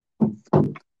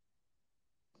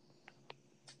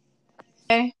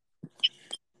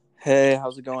Hey,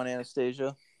 how's it going,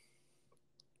 Anastasia?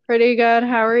 Pretty good.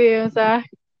 How are you, Zach?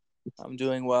 I'm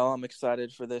doing well. I'm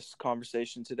excited for this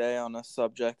conversation today on a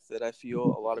subject that I feel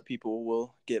a lot of people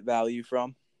will get value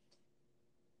from.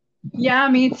 Yeah,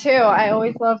 me too. I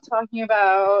always love talking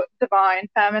about divine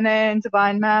feminine,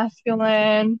 divine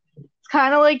masculine. It's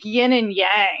kind of like yin and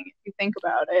yang if you think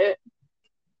about it.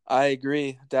 I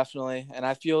agree, definitely. And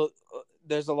I feel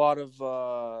there's a lot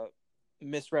of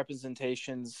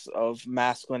misrepresentations of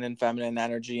masculine and feminine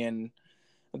energy and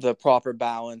the proper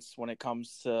balance when it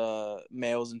comes to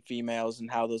males and females and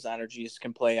how those energies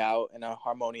can play out in a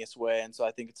harmonious way. And so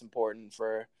I think it's important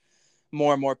for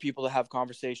more and more people to have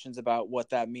conversations about what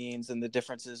that means and the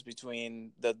differences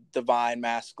between the divine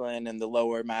masculine and the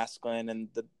lower masculine and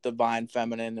the divine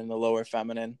feminine and the lower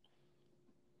feminine.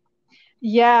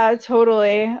 Yeah,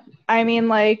 totally. I mean,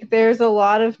 like, there's a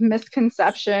lot of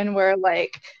misconception where,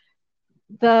 like,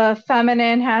 the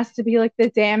feminine has to be like the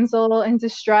damsel in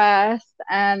distress,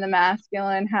 and the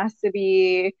masculine has to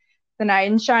be the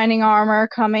knight in shining armor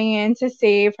coming in to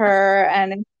save her.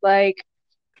 And it's like,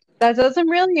 that doesn't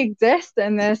really exist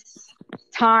in this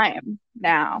time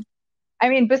now. I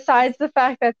mean, besides the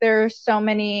fact that there's so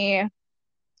many,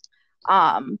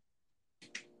 um,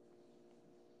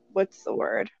 what's the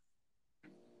word?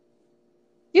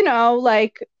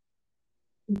 Like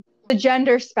the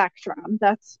gender spectrum.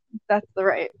 That's the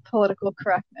right political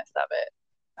correctness of it.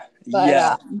 But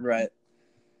Yeah, right.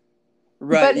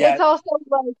 Right, but yeah. it's also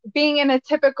like being in a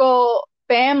typical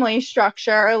family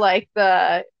structure, like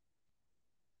the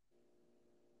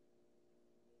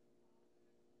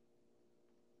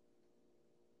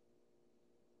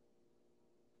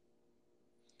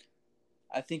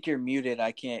I think you're muted.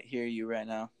 I can't hear you right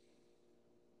now.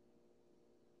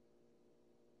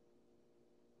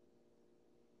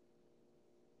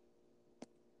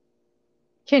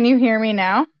 can you hear me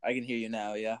now? I can hear you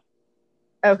now, yeah.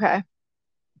 Okay.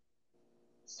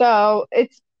 So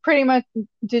it's pretty much,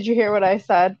 did you hear what I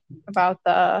said about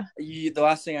The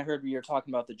last thing I heard, we were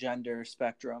talking about the gender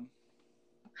spectrum.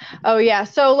 oh yeah,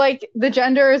 so like the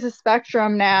gender is a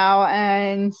spectrum now,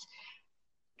 and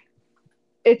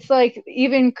it's like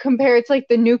even compared to like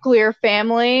the nuclear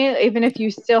family, even if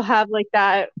you still have like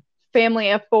that family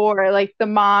of four, like the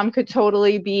mom could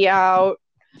totally be out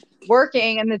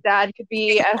working and the dad could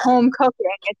be at home cooking.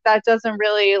 That doesn't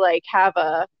really like have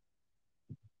a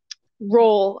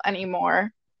role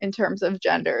anymore in terms of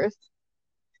genders.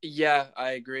 Yeah,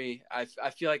 I agree. I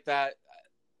feel like that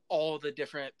all the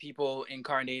different people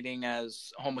incarnating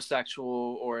as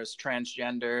homosexual or as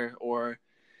transgender or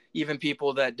even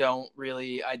people that don't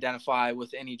really identify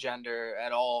with any gender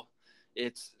at all.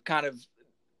 It's kind of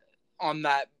on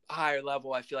that higher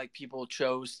level. I feel like people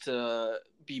chose to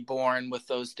be born with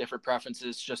those different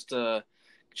preferences just to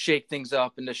shake things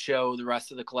up and to show the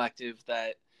rest of the collective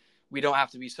that we don't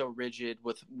have to be so rigid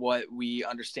with what we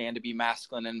understand to be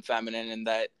masculine and feminine, and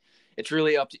that it's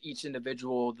really up to each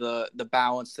individual the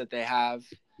balance that they have.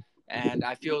 And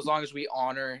I feel as long as we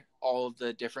honor all of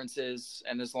the differences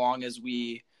and as long as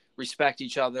we respect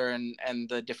each other and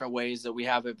the different ways that we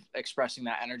have of expressing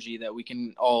that energy, that we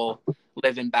can all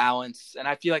live in balance. And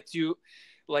I feel like too,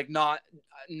 like not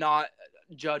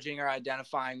judging or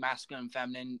identifying masculine and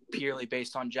feminine purely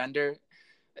based on gender,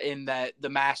 in that the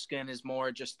masculine is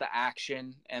more just the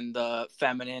action and the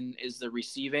feminine is the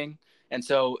receiving. And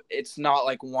so it's not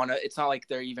like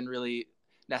they're even really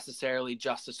necessarily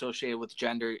just associated with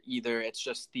gender either. It's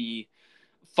just the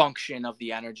function of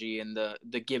the energy and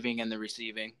the giving and the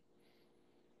receiving.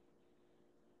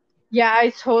 Yeah, I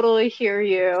totally hear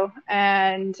you.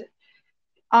 And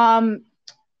um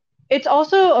it's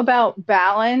also about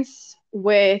balance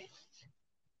with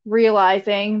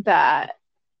realizing that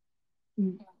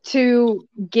to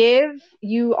give,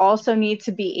 you also need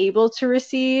to be able to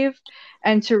receive,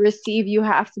 and to receive, you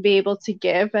have to be able to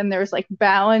give. And there's like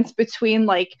balance between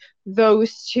like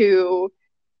those two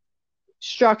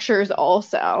structures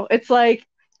also. It's like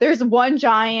there's one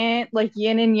giant like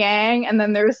yin and yang, and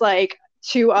then there's like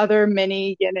two other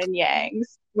mini yin and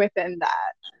yangs within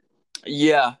that.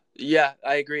 Yeah, yeah,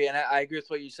 I agree, and I agree with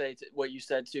what you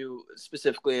said too,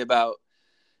 specifically about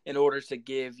in order to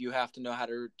give, you have to know how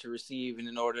to receive, and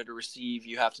in order to receive,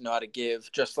 you have to know how to give.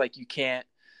 Just like you can't,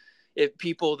 if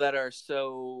people that are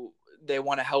so they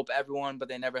want to help everyone but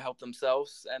they never help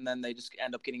themselves, and then they just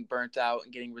end up getting burnt out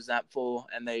and getting resentful,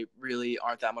 and they really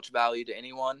aren't that much value to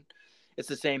anyone. It's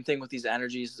the same thing with these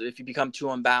energies. If you become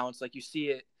too unbalanced, like you see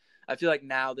it, I feel like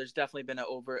now there's definitely been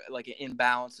an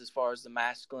imbalance as far as the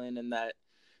masculine, and that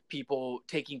people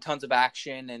taking tons of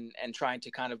action and trying to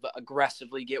kind of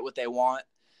aggressively get what they want,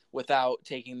 without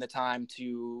taking the time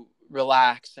to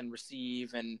relax and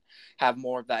receive and have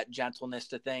more of that gentleness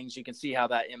to things. You can see how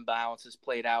that imbalance is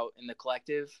played out in the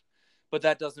collective, but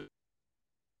that doesn't.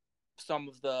 Some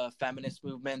of the feminist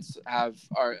movements are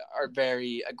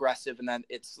very aggressive, and then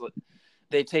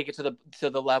they take it to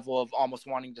the level of almost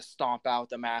wanting to stomp out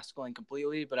the masculine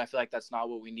completely. But I feel like that's not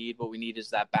what we need. What we need is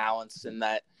that balance, and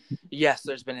that yes,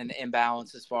 there's been an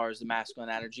imbalance as far as the masculine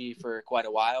energy for quite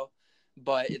a while,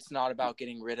 but it's not about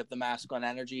getting rid of the masculine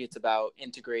energy. It's about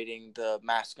integrating the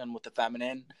masculine with the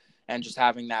feminine and just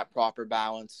having that proper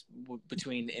balance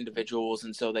between individuals,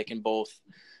 and so they can both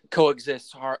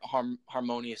coexist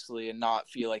harmoniously and not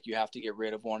feel like you have to get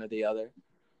rid of one or the other.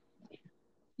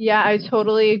 Yeah, I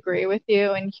totally agree with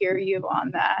you and hear you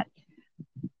on that.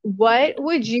 What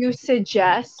would you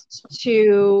suggest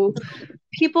to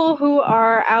people who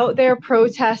are out there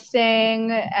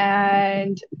protesting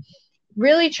and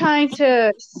really trying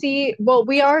to see, well,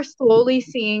 we are slowly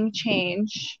seeing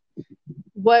change.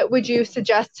 What would you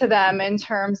suggest to them in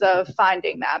terms of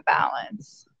finding that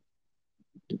balance?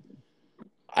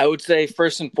 I would say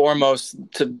first and foremost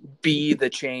to be the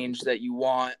change that you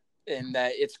want, and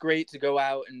that it's great to go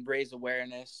out and raise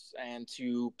awareness and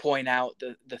to point out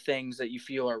the things that you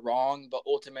feel are wrong. But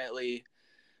ultimately,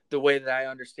 the way that I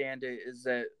understand it is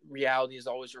that reality is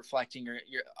always reflecting your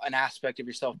an aspect of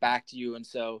yourself back to you. And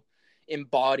so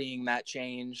embodying that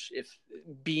change, if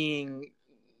being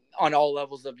on all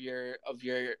levels of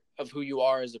who you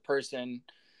are as a person,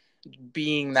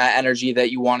 being that energy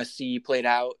that you want to see played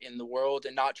out in the world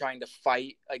and not trying to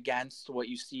fight against what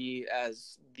you see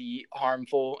as the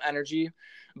harmful energy,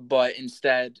 but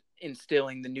instead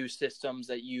instilling the new systems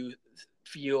that you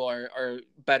feel are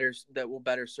better, that will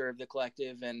better serve the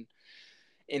collective, and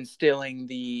instilling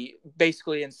the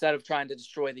basically, instead of trying to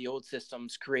destroy the old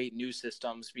systems, create new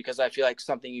systems. Because I feel like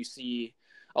something you see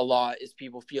a lot is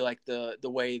people feel like the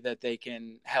way that they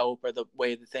can help or the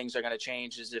way that things are going to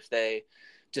change is if they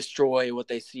destroy what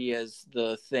they see as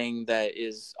the thing that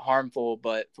is harmful.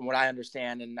 But from what I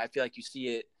understand, and I feel like you see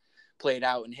it played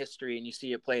out in history, and you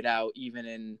see it played out even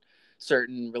in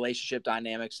certain relationship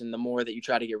dynamics, and the more that you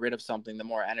try to get rid of something, the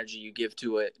more energy you give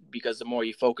to it, because the more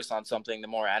you focus on something, the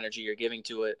more energy you're giving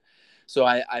to it. So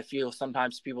I feel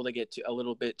sometimes people that get a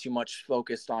little bit too much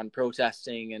focused on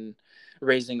protesting and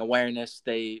raising awareness,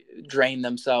 they drain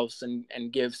themselves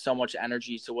and give so much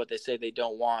energy to what they say they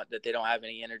don't want, that they don't have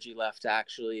any energy left to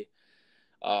actually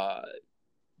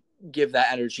give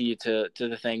that energy to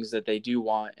the things that they do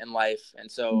want in life. And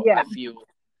so Yeah,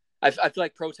 I feel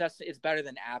like protest is better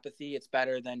than apathy. It's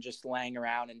better than just laying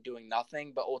around and doing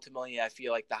nothing. But ultimately, I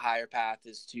feel like the higher path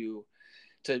is to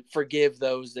forgive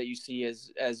those that you see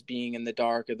as being in the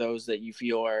dark, or those that you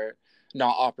feel are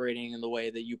not operating in the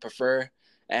way that you prefer,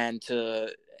 and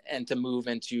to move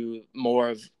into more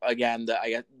of, again,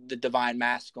 the divine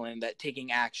masculine, that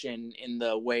taking action in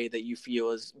the way that you feel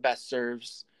is best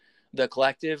serves the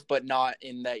collective, but not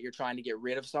in that you're trying to get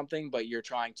rid of something, but you're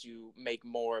trying to make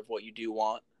more of what you do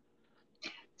want.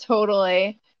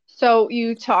 totally. So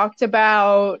you talked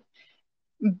about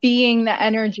being the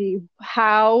energy.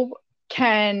 How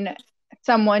can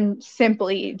someone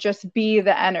simply just be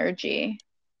the energy?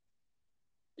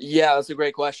 Yeah, that's a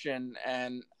great question.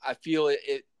 And I feel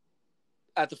it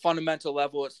at the fundamental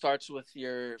level, it starts with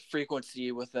your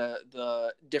frequency, with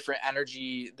the different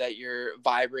energy that you're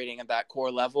vibrating at that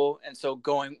core level. And so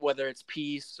going, whether it's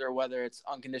peace or whether it's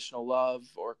unconditional love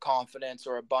or confidence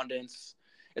or abundance,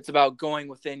 it's about going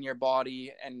within your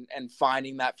body and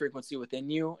finding that frequency within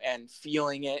you and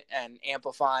feeling it and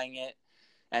amplifying it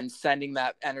and sending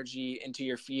that energy into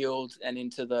your field and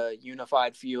into the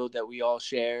unified field that we all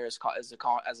share as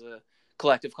a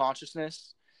collective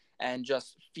consciousness, and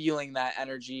just feeling that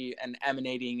energy and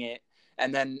emanating it.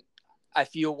 And then I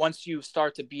feel once you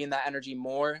start to be in that energy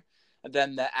more,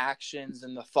 then the actions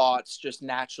and the thoughts just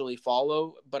naturally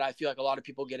follow. But I feel like a lot of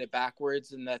people get it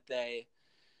backwards, in that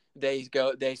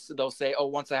they'll say, oh,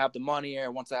 once I have the money,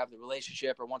 or once I have the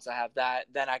relationship, or once I have that,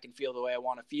 then I can feel the way I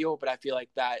want to feel. But I feel like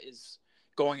that is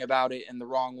going about it in the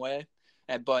wrong way.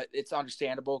 But it's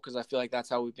understandable, because I feel like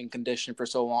that's how we've been conditioned for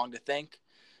so long to think.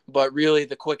 But really,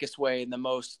 the quickest way and the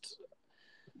most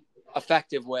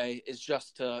effective way is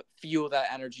just to feel that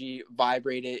energy,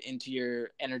 vibrate it into your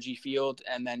energy field,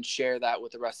 and then share that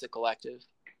with the rest of the collective.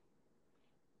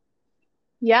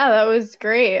 Yeah, that was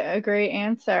great. A great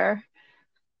answer.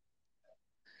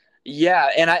 Yeah,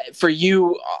 and for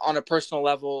you on a personal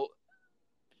level,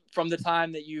 from the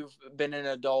time that you've been an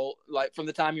adult, like from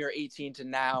the time you're 18 to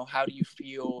now, how do you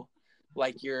feel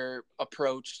like your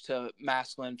approach to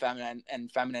masculine, feminine,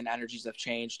 and feminine energies have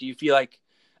changed? Do you feel like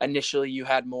initially you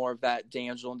had more of that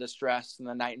damsel in distress and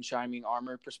the knight in shining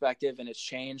armor perspective, and it's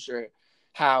changed? Or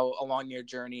how along your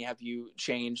journey have you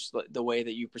changed the way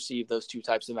that you perceive those two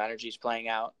types of energies playing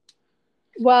out?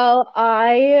 Well,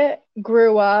 I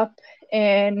grew up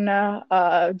in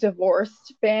a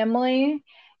divorced family,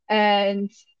 and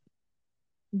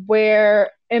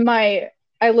where in my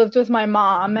I lived with my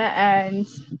mom, and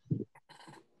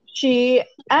she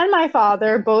and my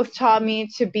father both taught me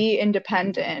to be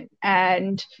independent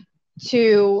and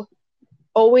to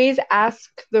always ask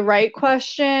the right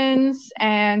questions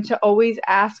and to always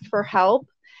ask for help.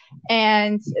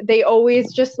 And they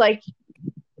always just like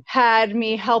had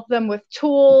me help them with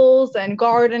tools and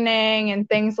gardening and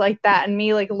things like that, and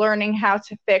me like learning how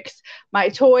to fix my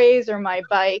toys or my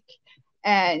bike.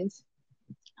 And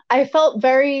I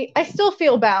still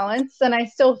feel balanced, and I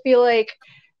still feel like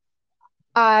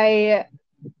I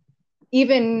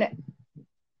even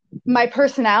my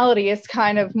personality is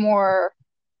kind of more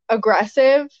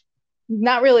aggressive,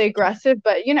 not really aggressive,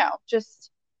 but just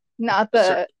not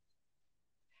the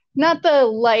not the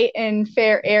light and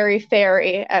fair airy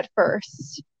fairy at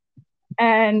first.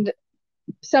 And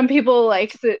some people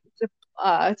like to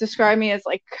describe me as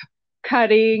like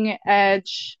cutting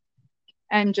edge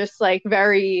and just like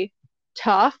very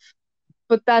tough.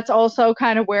 But that's also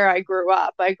kind of where I grew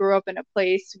up. I grew up in a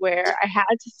place where I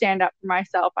had to stand up for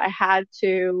myself. I had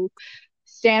to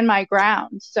stand my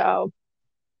ground. So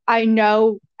I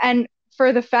know, and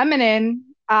for the feminine,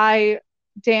 I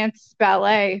danced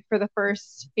ballet for the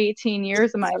first 18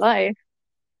 years of my life.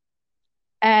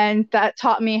 And that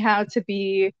taught me how to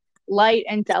be light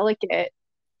and delicate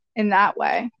in that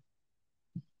way.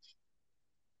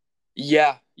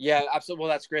 Yeah, absolutely.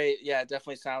 Well, that's great. Yeah, it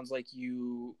definitely sounds like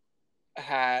you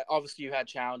had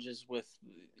challenges with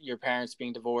your parents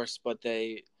being divorced, but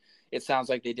it sounds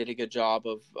like they did a good job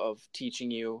of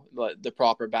teaching you the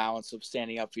proper balance of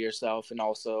standing up for yourself and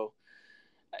also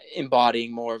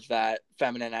embodying more of that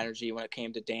feminine energy when it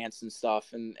came to dance and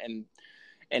stuff, and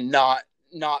not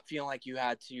feeling like you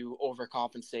had to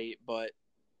overcompensate, but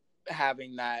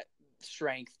having that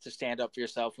strength to stand up for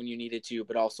yourself when you needed to,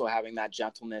 but also having that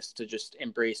gentleness to just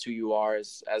embrace who you are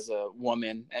as a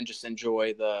woman and just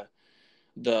enjoy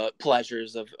the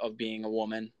pleasures of being a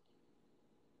woman.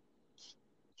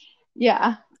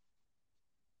 Yeah.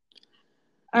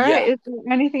 All right. Yeah. Is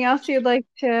there anything else you'd like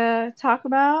to talk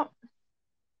about?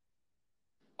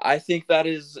 I think that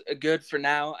is good for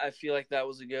now. I feel like that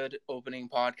was a good opening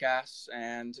podcast,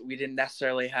 and we didn't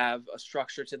necessarily have a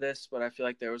structure to this, but I feel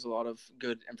like there was a lot of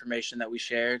good information that we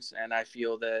shared, and I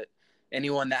feel that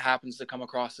anyone that happens to come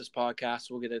across this podcast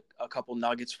will get a couple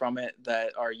nuggets from it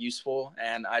that are useful.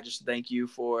 And I just thank you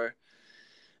for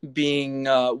being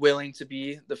willing to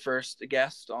be the first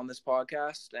guest on this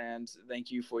podcast, and thank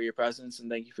you for your presence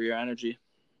and thank you for your energy.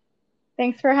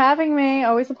 Thanks for having me.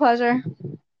 Always a pleasure.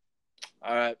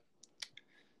 All right.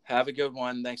 Have a good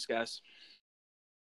one. Thanks, guys.